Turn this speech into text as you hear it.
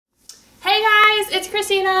it's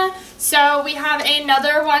Christina. So we have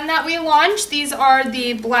another one that we launched. These are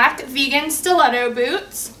the black vegan stiletto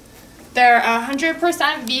boots. They're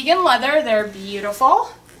 100% vegan leather. They're beautiful.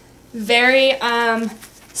 Very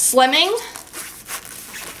slimming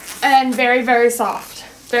and very, very soft.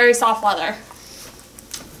 Very soft leather.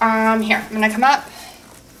 Here, I'm gonna come up,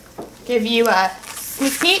 give you a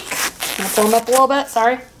sneak peek. I'm gonna pull them up a little bit,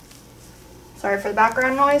 sorry. Sorry for the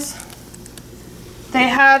background noise. They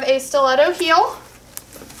have a stiletto heel.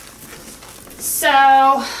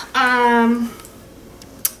 So,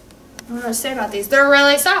 what do I say about these? They're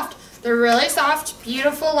really soft. They're really soft,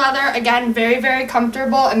 beautiful leather. Again, very, very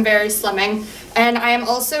comfortable and very slimming. And I am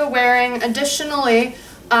also wearing, additionally,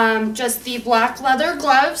 just the black leather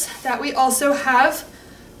gloves that we also have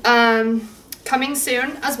coming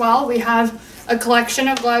soon as well. We have a collection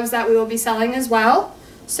of gloves that we will be selling as well.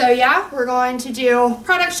 So yeah, we're going to do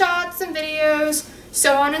product shots and videos,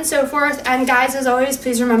 so on and so forth. And guys, as always,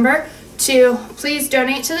 please remember to please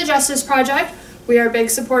donate to the Justice Project. We are big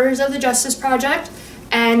supporters of the Justice Project,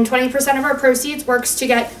 and 20% of our proceeds works to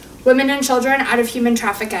get women and children out of human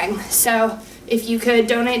trafficking. So if you could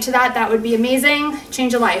donate to that, that would be amazing.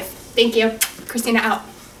 Change a life. Thank you. Christina out.